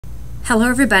Hello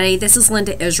everybody, this is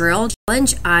Linda Israel.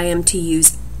 Challenge I am to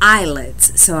use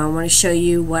eyelets, so I want to show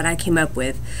you what I came up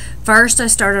with. First, I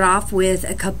started off with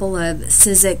a couple of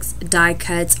Sizzix die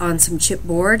cuts on some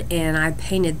chipboard and I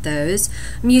painted those.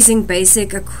 I'm using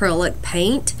basic acrylic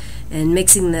paint and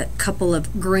mixing the couple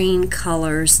of green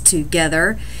colors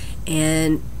together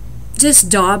and just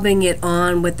daubing it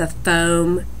on with a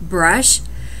foam brush.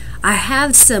 I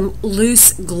have some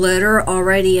loose glitter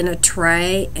already in a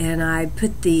tray and I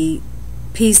put the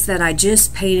piece that I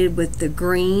just painted with the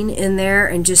green in there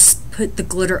and just put the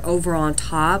glitter over on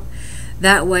top.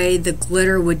 That way the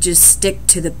glitter would just stick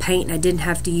to the paint. I didn't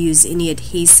have to use any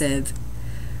adhesive.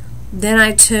 Then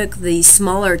I took the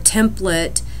smaller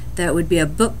template that would be a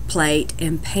book plate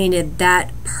and painted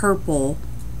that purple.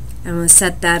 I'm going to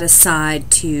set that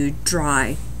aside to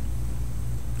dry.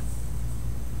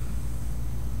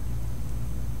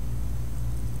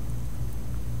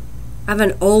 I have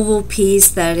an oval piece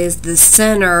that is the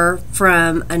center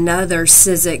from another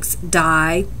Sizzix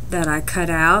die that I cut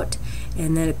out,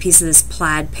 and then a piece of this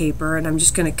plaid paper, and I'm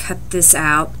just going to cut this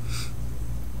out.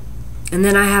 And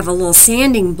then I have a little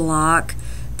sanding block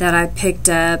that I picked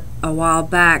up a while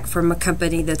back from a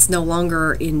company that's no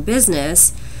longer in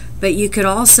business, but you could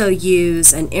also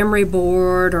use an emery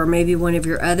board or maybe one of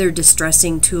your other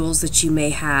distressing tools that you may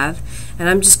have. And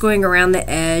I'm just going around the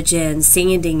edge and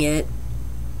sanding it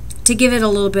to give it a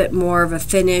little bit more of a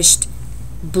finished,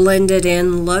 blended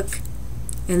in look.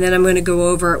 And then I'm going to go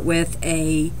over it with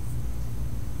a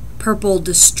purple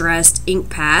distressed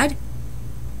ink pad,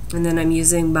 and then I'm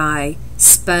using my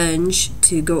sponge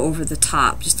to go over the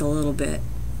top just a little bit.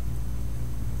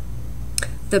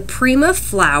 The Prima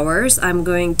flowers I'm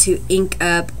going to ink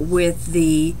up with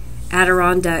the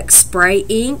Adirondack spray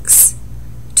inks,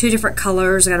 two different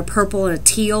colors. I got a purple and a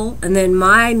teal, and then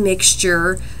my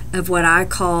mixture of what I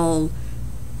call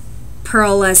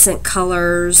pearlescent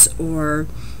colors or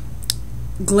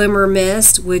glimmer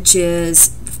mist, which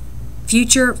is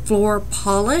Future Floor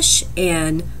Polish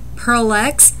and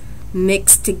Pearlex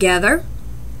mixed together.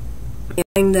 I'm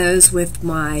doing those with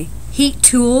my heat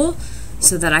tool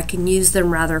so that I can use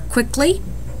them rather quickly.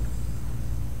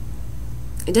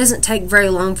 It doesn't take very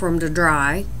long for them to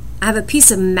dry. I have a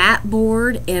piece of mat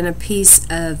board and a piece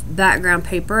of background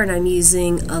paper, and I'm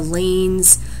using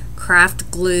Aleene's craft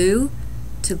glue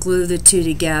to glue the two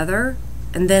together.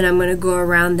 And then I'm going to go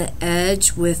around the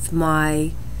edge with my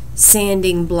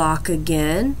sanding block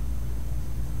again.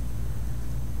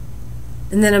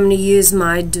 And then I'm going to use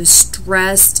my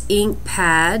distressed ink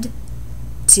pad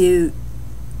to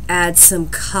add some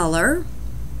color.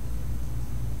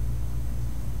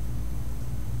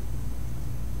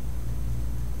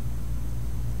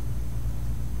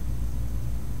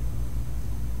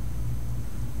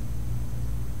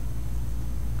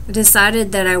 I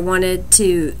decided that I wanted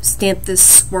to stamp this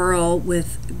swirl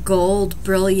with gold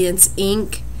brilliance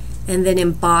ink and then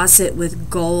emboss it with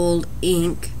gold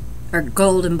ink or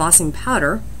gold embossing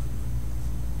powder.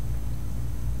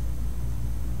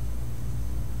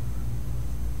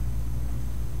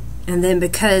 And then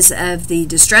because of the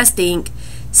distressed ink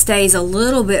stays a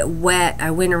little bit wet,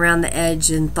 I went around the edge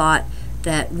and thought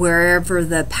that wherever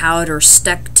the powder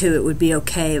stuck to it would be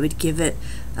okay. It would give it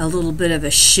a little bit of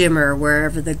a shimmer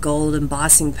wherever the gold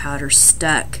embossing powder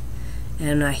stuck,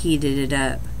 and I heated it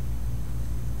up.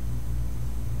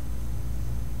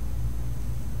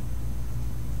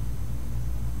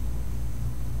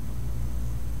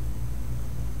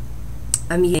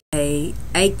 I'm using an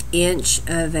 1/8 inch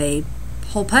of a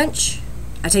hole punch.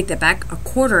 I take that back, a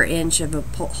 1/4 inch of a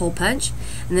hole punch.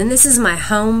 And then this is my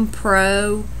Home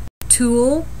Pro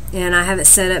tool, and I have it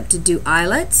set up to do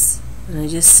eyelets. And I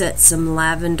just set some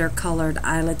lavender colored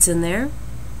eyelets in there.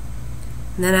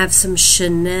 And then I have some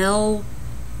Chanel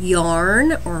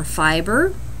yarn or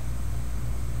fiber.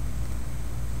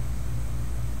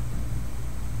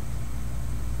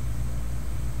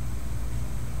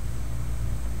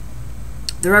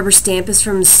 The rubber stamp is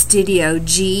from Studio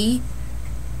G.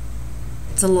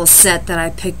 It's a little set that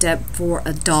I picked up for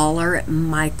 $1 at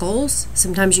Michael's.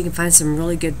 Sometimes you can find some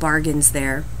really good bargains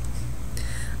there.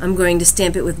 I'm going to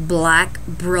stamp it with black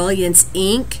brilliance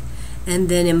ink and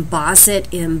then emboss it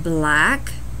in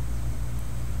black.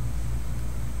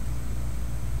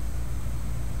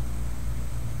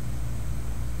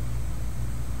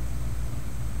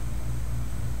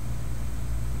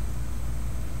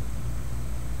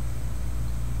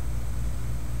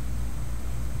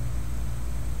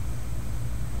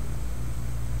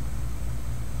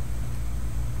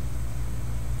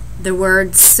 The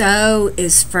word "so"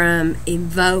 is from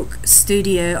Evoke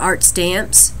Studio Art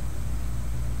Stamps.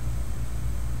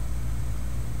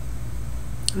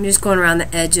 I'm just going around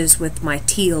the edges with my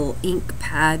teal ink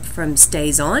pad from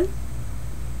Stays On.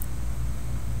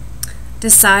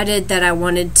 Decided that I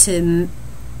wanted to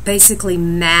basically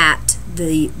matte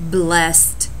the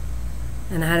Blessed,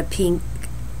 and I had a pink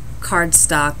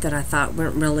cardstock that I thought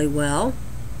went really well.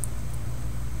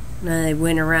 And I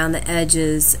went around the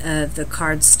edges of the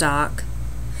cardstock,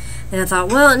 and I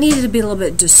thought, well, it needed to be a little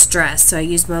bit distressed, so I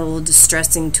used my little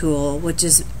distressing tool, which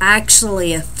is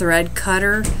actually a thread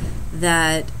cutter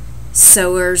that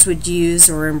sewers would use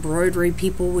or embroidery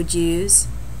people would use.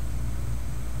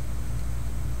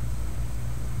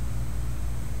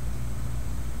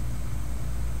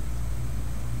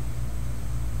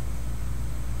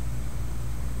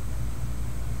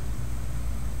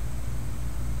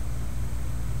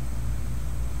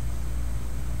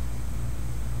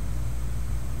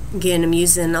 Again, I'm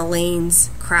using Elaine's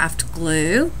craft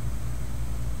glue.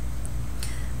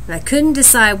 And I couldn't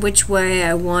decide which way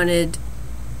I wanted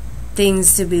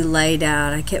things to be laid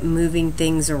out. I kept moving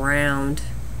things around.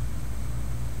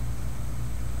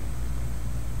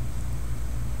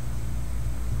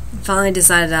 Finally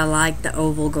decided I liked the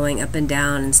oval going up and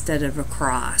down instead of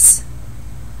across.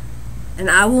 And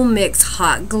I will mix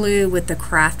hot glue with the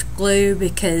craft glue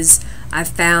because I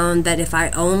found that if I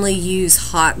only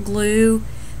use hot glue,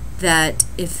 that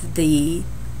if the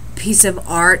piece of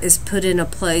art is put in a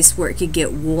place where it could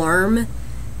get warm,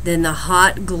 then the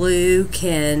hot glue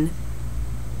can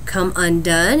come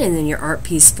undone and then your art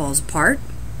piece falls apart.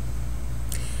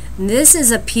 And this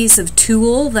is a piece of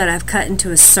tulle that I've cut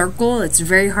into a circle. It's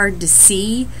very hard to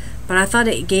see, but I thought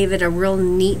it gave it a real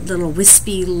neat little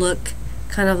wispy look,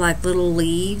 kind of like little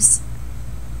leaves.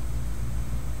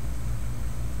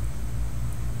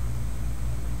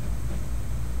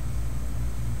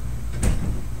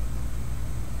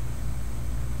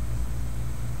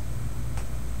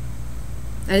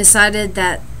 I decided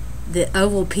that the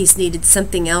oval piece needed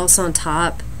something else on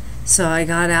top, so I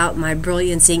got out my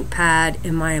Brilliance ink pad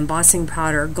and my embossing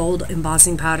powder, gold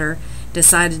embossing powder,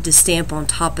 decided to stamp on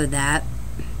top of that.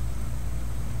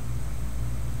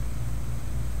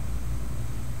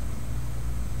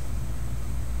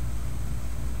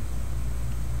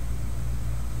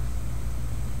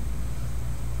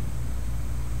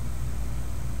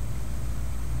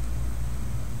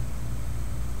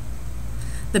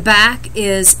 The back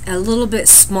is a little bit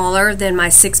smaller than my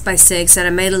 6x6, and I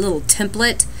made a little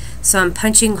template, so I'm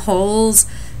punching holes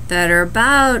that are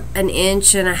about 1.5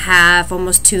 inches,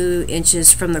 almost 2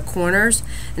 inches from the corners,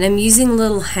 and I'm using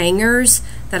little hangers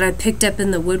that I picked up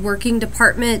in the woodworking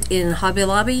department in Hobby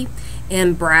Lobby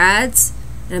and Brad's,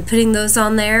 and I'm putting those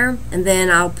on there, and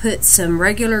then I'll put some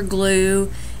regular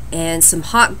glue and some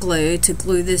hot glue to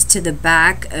glue this to the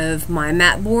back of my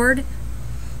mat board.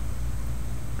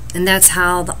 And that's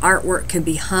how the artwork could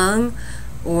be hung,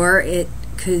 or it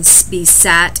could be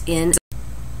sat in.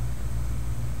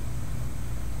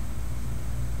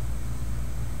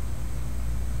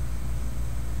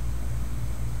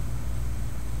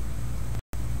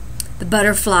 The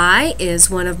butterfly is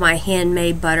one of my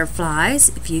handmade butterflies.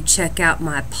 If you check out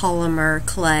my polymer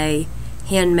clay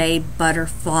handmade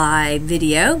butterfly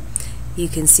video, you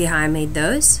can see how I made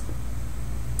those.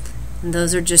 And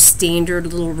those are just standard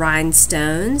little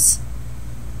rhinestones.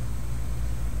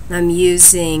 I'm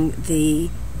using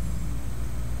the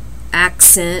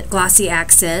glossy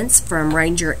accents from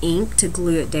Ranger ink to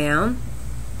glue it down.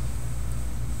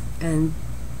 And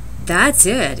that's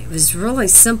it. It was really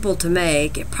simple to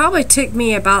make. It probably took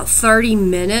me about 30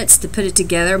 minutes to put it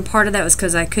together, and part of that was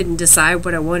because I couldn't decide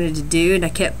what I wanted to do and I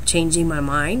kept changing my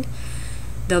mind.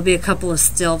 There'll be a couple of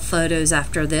still photos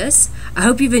after this. I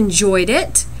hope you've enjoyed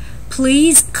it.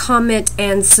 Please comment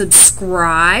and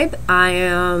subscribe. I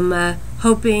am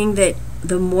hoping that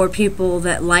the more people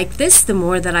that like this, the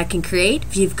more that I can create.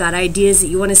 If you've got ideas that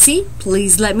you want to see,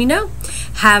 please let me know.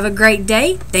 Have a great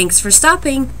day. Thanks for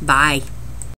stopping. Bye.